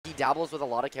dabbles with a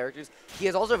lot of characters. He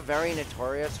is also very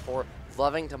notorious for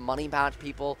loving to money match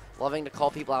people, loving to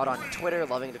call people out on Twitter,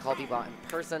 loving to call people out in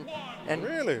person. And,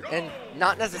 and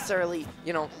not necessarily,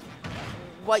 you know,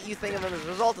 what you think of him as a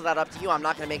result of that, up to you. I'm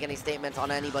not going to make any statements on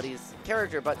anybody's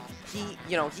character, but he,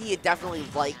 you know, he definitely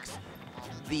likes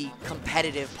the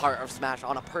competitive part of Smash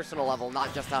on a personal level,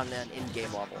 not just on an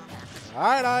in-game level.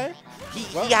 All right.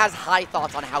 He has high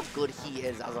thoughts on how good he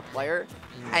is as a player,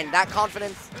 and that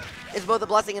confidence is both a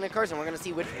blessing and a curse, and we're going to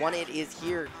see which one it is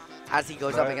here as he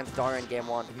goes up against Dara in game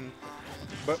 1.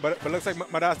 But it looks like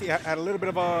Madasti had a little bit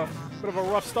of a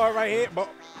rough start right here, but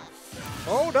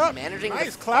hold up, managing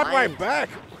nice clap right back.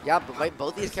 Yeah, but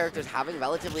both these characters having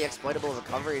relatively exploitable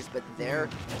recoveries, but there,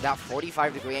 that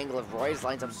 45-degree angle of Roy's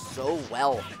lines up so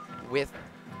well with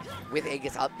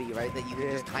Aegis up B, right? That you can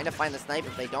just kind of find the snipe.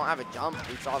 If they don't have a jump,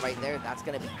 we saw right there, that's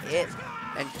going to be it.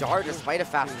 And Dar, despite a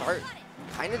fast start,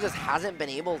 kind of just hasn't been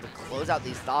able to close out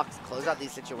these stocks, close out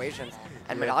these situations.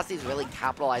 And Madasti's really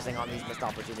capitalizing on these missed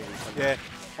opportunities. Yeah.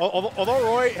 Although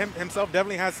Roy himself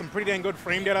definitely has some pretty dang good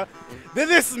frame data,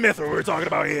 this is Mithra we're talking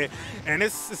about here. And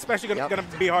it's especially going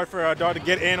to be hard for Dar to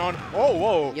get in on. Oh,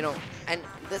 whoa. You know, and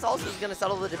this also is going to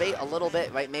settle the debate a little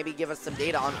bit, right? Maybe give us some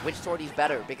data on which sword he's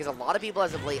better. Because a lot of people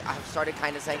as of late have started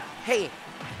kind of saying, hey,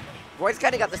 Roy's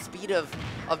kind of got the speed of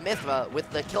Mithra with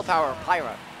the kill power of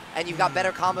Pyra. And you've got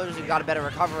better combos, you've got a better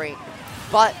recovery.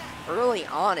 But early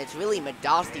on, it's really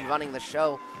Madasti running the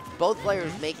show. Both players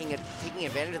taking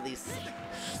advantage of these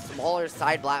smaller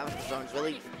side blast zones,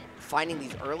 really finding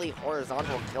these early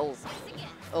horizontal kills.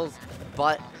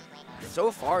 But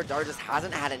so far, Dar just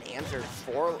hasn't had an answer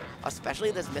for,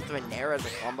 especially this Mithra Nair as a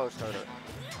combo starter.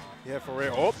 Yeah, for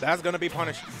real. Oh, that's going to be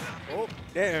punished. Oh,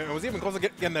 yeah, it was even close to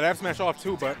getting that F smash off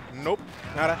too, but nope,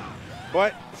 nada.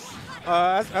 But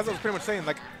as I was pretty much saying,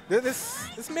 like,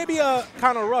 this may be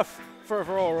kind of rough for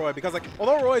Roy, because like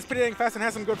although Roy is pretty dang fast and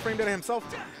has some good frame data himself,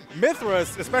 Mithra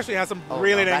especially has some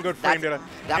really dang good frame data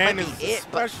and is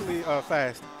especially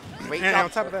fast. And on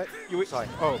top of that,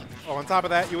 on top of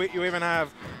that, you even have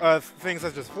things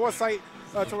such as foresight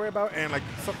to worry about, and like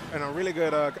and a really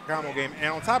good combo game.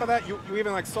 And on top of that, you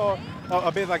even like saw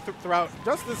a bit like throughout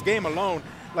just this game alone,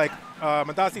 like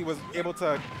Madasti was able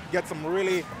to get some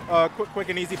really quick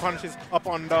and easy punishes up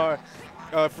on Dar.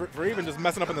 For even just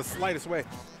messing up in the slightest way.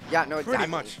 Yeah, no, exactly.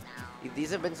 Pretty much.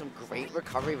 These have been some great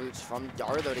recovery routes from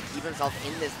Dar, though, to keep himself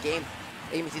in this game.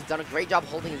 He's done a great job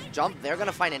holding his jump. They're going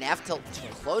to find an F tilt to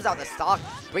close out the stock,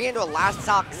 bring it into a last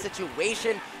stock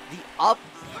situation. The up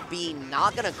B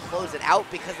not going to close it out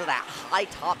because of that high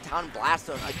top down blast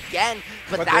zone again.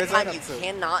 But that time you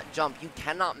cannot jump. You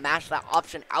cannot mash that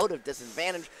option out of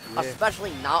disadvantage,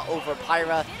 especially not over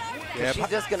Pyra. Yeah, she's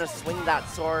just going to swing that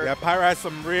sword. Yeah, Pyra has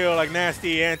some real like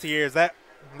nasty anti-airs. That,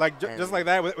 like, just like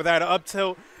that with that up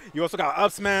tilt. You also got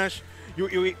up smash. You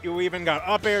even got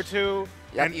up air too.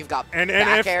 Yep, and you've got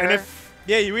back air.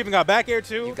 Yeah, you even got back air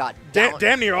too. You've got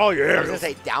damn near all your airs. I was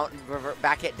going to say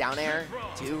back hit down air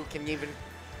too. Can you even...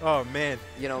 Oh man,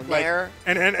 you know, like, Nair.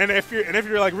 And if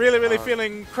you're like really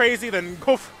feeling crazy, then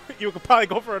you could probably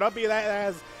go for an up B.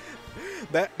 That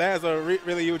has a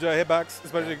really huge hitbox,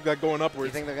 especially like going upwards.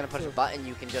 You think they're gonna push a button?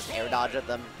 You can just air dodge at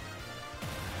them,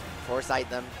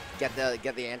 foresight them, get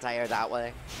the anti-air that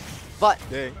way. But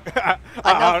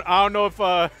I don't know if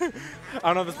I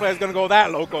don't know if this player's gonna go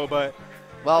that loco, but.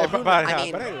 Well,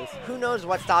 who knows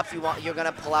what stops you're going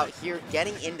to pull out here,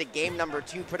 getting into game number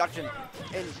 2 production.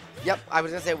 And, yep, I was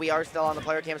going to say we are still on the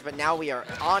player cams, but now we are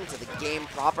on to the game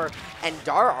proper. And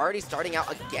Dar already starting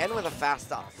out again with a fast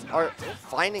stop, or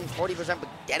finding 40%, but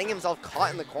getting himself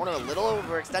caught in the corner, a little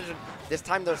overextension. This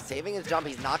time, though, saving his jump.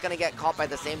 He's not going to get caught by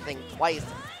the same thing twice.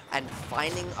 And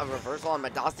finding a reversal on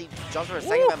Madasti just for a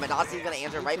second, but Madasti's going to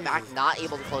answer right back, not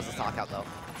able to close the stock out, though.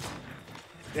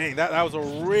 Dang, that was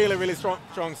a really strong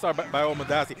start by old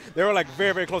Madasti. They were like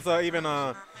very close to even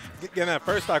getting that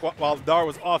first stock while Dar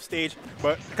was off stage,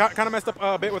 but kind of messed up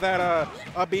a bit with that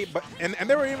up B. But and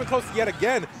they were even close yet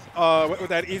again with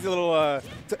that easy little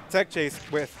tech chase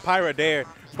with Pyra there.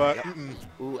 But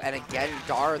ooh, and again,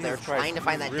 Dar, they're trying to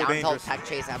find that down tilt tech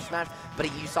chase F smash, but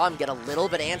you saw him get a little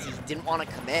bit antsy. He didn't want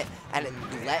to commit and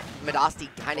let Madasti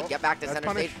kind of get back to center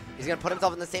stage. He's going to put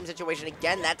himself in the same situation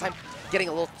again, that time getting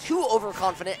a little too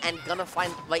overconfident and going to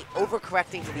find, like,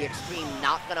 overcorrecting to the extreme,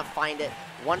 not going to find it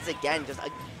once again. Just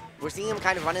we're seeing him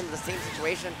kind of run into the same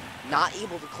situation, not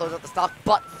able to close out the stock,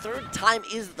 but third time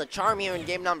is the charm here in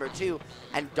game number 2,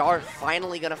 and Dar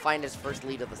finally going to find his first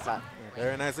lead of the set.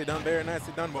 Very nicely done, very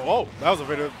nicely done. But whoa, that was a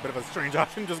bit of a strange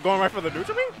option, just going right for the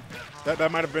neutral beam.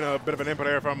 That might have been a bit of an input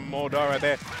error from Moldar right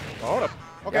there. Hold up.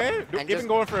 Okay, Yep. even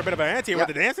going for a bit of an anti with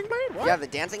the dancing blade? What? Yeah, the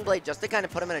dancing blade just to kind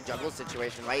of put him in a juggle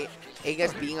situation, right?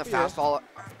 Aegis being a fast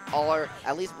faller,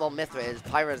 at least, well, Mithra is.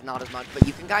 Pyra is not as much, but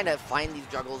you can kind of find these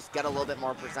juggles, get a little bit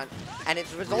more percent, and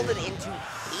it's resulted into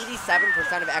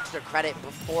 87% of extra credit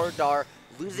before Dar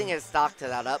losing his stock to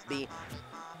that up B.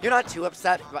 You're not too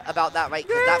upset about that, right?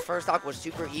 Because that first stock was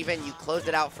super even. You closed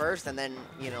it out first, and then,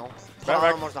 you know, put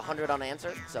on almost 100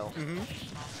 unanswered, so.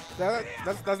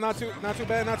 That's not too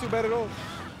bad at all.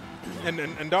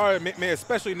 And Dar may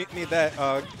especially need that,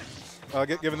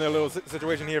 given their little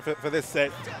situation here for this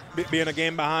set, being a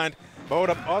game behind. But hold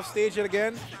up, off stage yet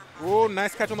again. Ooh,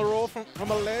 nice catch on the roll from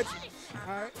a ledge.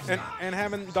 All right, and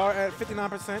having Dar at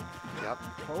 59%. Yep.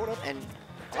 Hold up. And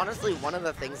honestly, one of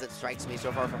the things that strikes me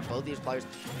so far from both these players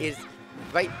is,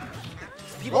 right,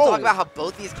 people talk about how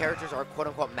both these characters are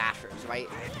quote-unquote mashers, right?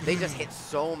 They just hit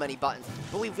so many buttons.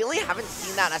 But we really haven't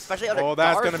seen that, especially out of Dar. Oh,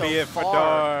 that's going to be it for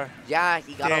Dar. Yeah,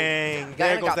 he got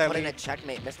got put in a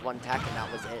checkmate, missed one tech, and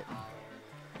that was it.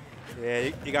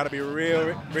 Yeah, you got to be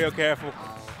real careful.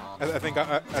 I think,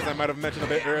 as I might have mentioned a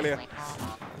bit earlier.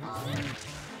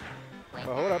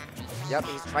 But hold up. Yep,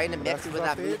 he's trying to mix with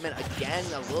that movement again.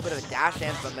 A little bit of a dash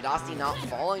dance, but Madasti not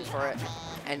falling for it.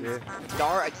 And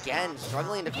Dar again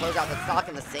struggling to close out the stock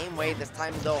in the same way. This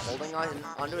time though, holding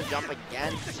onto a jump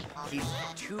again. He's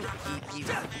he's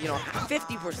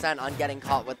 50% on getting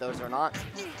caught with those or not.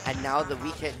 And now the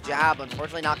weak hit jab,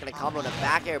 unfortunately not going to combo to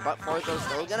back air, but Forzo's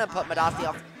still going to put Madasti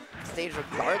off stage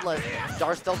regardless.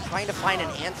 Dar still trying to find an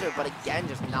answer, but again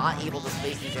just not able to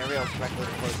space these aerials correctly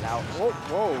to close it out.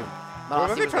 Whoa.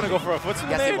 Was he trying to go for a footstool?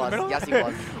 Yes, he was. Yes, he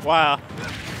was. Wow.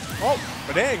 Oh,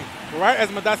 but dang. Right as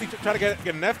Madasti tried to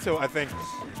get an F tilt, I think.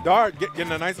 Dar getting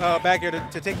a nice back here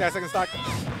to take that second stock.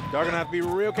 Dar gonna have to be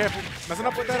real careful. Messing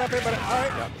up with that up air, but all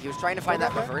right. Yep. He was trying to find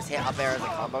that reverse hit up air as a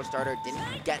combo starter.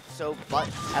 Didn't get so, but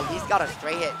at least got a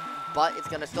straight hit. But it's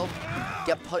gonna still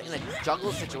get put in a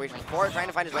juggle situation for it, trying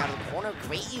to find his way out of the corner.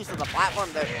 Great use of the platform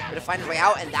there to find his way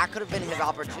out, and that could have been his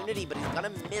opportunity, but he's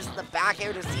gonna miss the back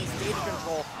air to see stage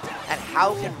control. And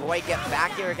how can Roy get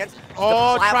back here against the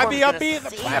try platform? be up B,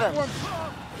 the platform.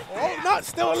 Oh, not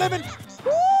still 11.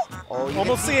 Oh,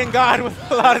 almost seeing God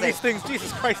with a lot of these things.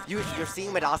 Jesus Christ. You're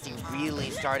seeing Madasti really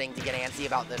starting to get antsy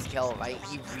about this kill, right?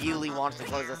 He really wants to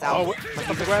close this out. But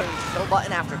he's just kill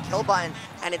button after kill button,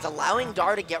 and it's allowing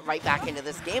Dar to get right back into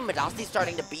this game. Madasti's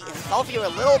starting to beat himself here a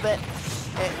little bit.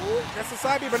 That's the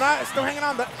side B, but not still hanging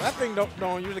on. That thing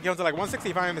don't usually count to like 160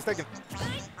 if I'm mistaken.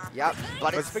 Yep,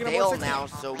 but it's stale now,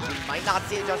 so we might not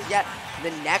see it just yet.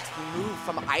 The next move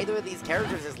from either of these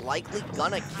characters is likely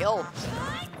gonna kill.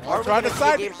 Try to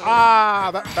side.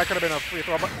 That could have been a free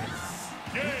throw, but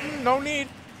no need,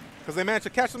 because they managed to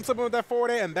catch them slipping with that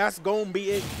forward air, and that's gonna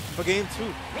be it for game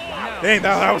 2. Dang,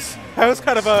 that was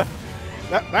kind of a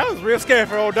that was real scary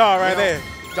for old Dar right there.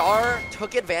 Dar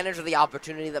took advantage of the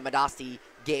opportunity that Madasti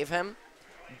gave him,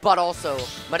 but also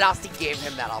Madasti gave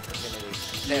him that opportunity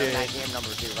there in that game number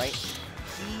 2, right?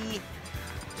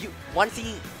 Once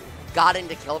he got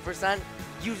into kill percent,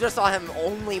 you just saw him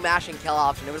only mashing kill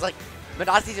option. It was like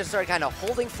Madasti just started kind of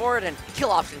holding forward and kill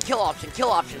option, kill option, kill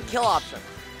option, kill option.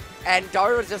 And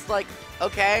Dar was just like,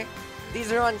 okay,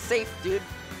 these are unsafe, dude.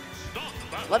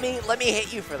 Let me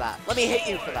hit you for that. Let me hit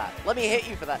you for that. Let me hit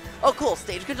you for that. Oh, cool.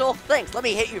 Stage control. Thanks. Let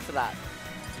me hit you for that.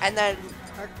 And then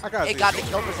it got the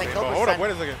kill percent. Hold up,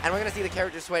 wait a second. And we're gonna see the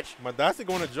character switch. Madasti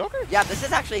going to Joker? Yeah, this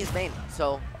is actually his main.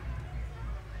 So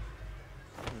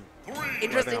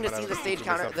interesting to see the stage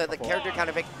counter, the character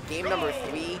counter pick. Game number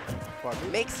 3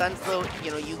 makes sense though.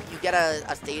 You know, you get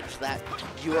a stage that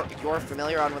you're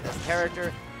familiar on with this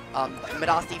character.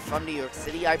 Madasti from New York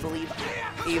City, I believe.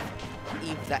 Eve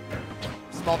that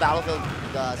small battlefield,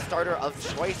 the starter of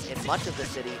choice in much of the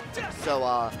city.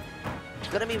 So it's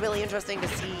gonna be really interesting to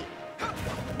see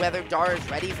whether Dar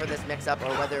is ready for this mix-up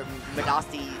or whether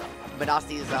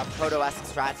Madasti's proto-esque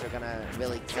strats are gonna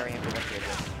really carry him to victory.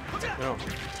 You know,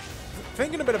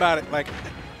 thinking a bit about it, like,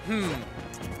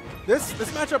 this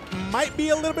matchup might be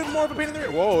a little bit more of a pain in the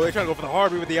rear. Whoa, they trying to go for the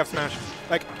hard read with the F smash.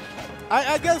 Like,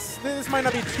 I guess this might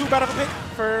not be too bad of a pick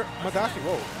for Madasti.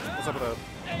 Whoa, what's up with the?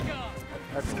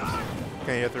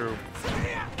 Can't hear through.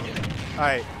 All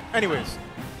right. Anyways,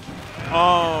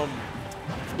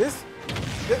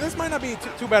 this might not be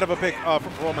too bad of a pick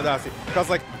for Madasti, because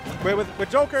like with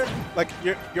Joker, like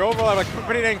you're overall like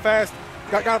pretty dang fast.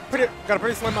 Got a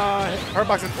pretty slim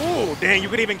hurtbox, and ooh, dang, you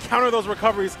could even counter those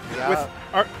recoveries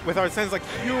with our sense like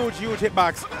huge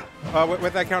hitbox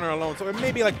with that counter alone. So it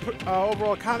may be like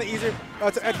overall kind of easier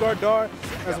to edgeguard Dar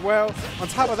as well. On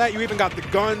top of that, you even got the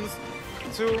guns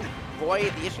too. Roy,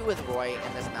 the issue with Roy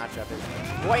in this matchup is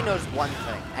Roy knows one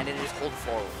thing, and it is hold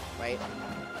forward, right?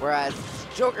 Whereas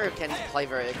Joker can play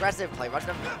very aggressive, play rush,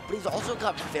 but he's also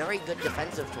got very good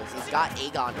defensive tools. He's got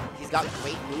Aegon, he's got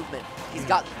great movement, he's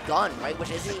got gun, right,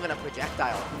 which isn't even a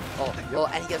projectile.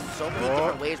 And he has so many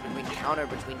different ways between counter,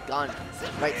 between gun,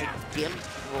 right, to gimp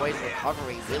Roy's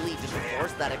recovery, really just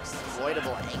force that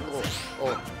exploitable angle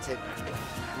to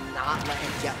not let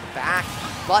him get back.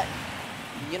 But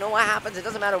you know what happens? It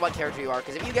doesn't matter what character you are,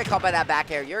 because if you get caught by that back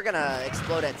air, you're going to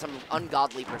explode at some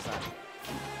ungodly percent.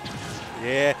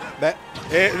 Yeah,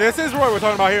 this is Roy we're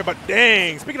talking about here, but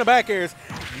dang, speaking of back airs,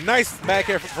 nice back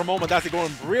air from Madasti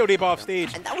going real deep off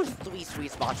stage. And that was 3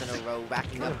 sweet spots in a row,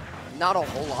 racking up not a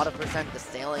whole lot of percent. The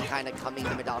sailing kind of coming to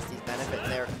Madasti's benefit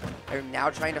there. They're now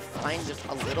trying to find just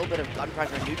a little bit of gun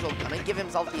pressure neutral, gonna give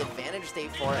himself the advantage state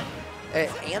for it.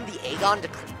 And the Aegon to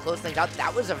close things out.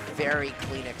 That was a very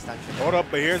clean extension. Hold up,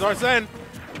 but here's Arsene.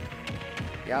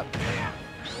 Yep.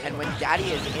 And when Daddy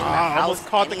is in the house, almost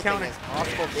caught the anything counter. is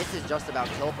possible. This is just about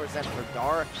kill percent for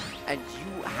Dar, and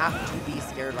you have to be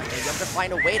scared right now. You have to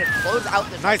find a way to close out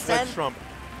this nice ledge trump.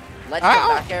 Let's get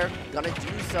back air, gonna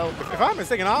do so. If I'm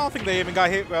mistaken, I don't think they even got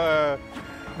hit by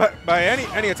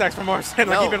any attacks from Arsene,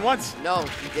 like even once. No,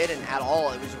 he didn't at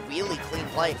all. It was really clean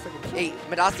play. Hey,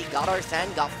 Madasti got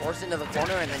Arsene, got forced into the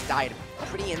corner, and then died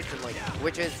pretty instantly,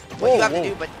 which is what you have to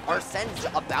do. But Arsene's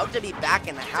about to be back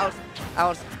in the house. I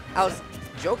was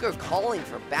Joker calling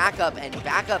for backup, and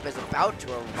backup is about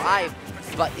to arrive.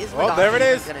 But is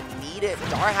Madasti going to need it?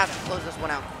 Dar has to close this one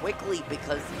out quickly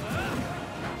because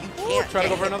you can't try to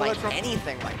go for hit another by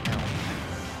anything right now.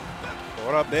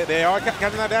 Hold up, they are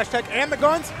catching that dash tech and the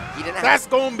guns. He didn't have That's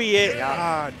going to be it. Yeah.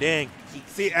 Ah, dang.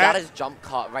 He got his jump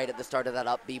caught right at the start of that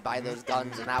up B by those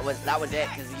guns, and that was it,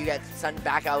 because you get sent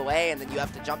back away, and then you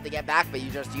have to jump to get back, but you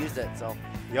just used it, so.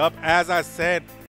 Yup, as I said,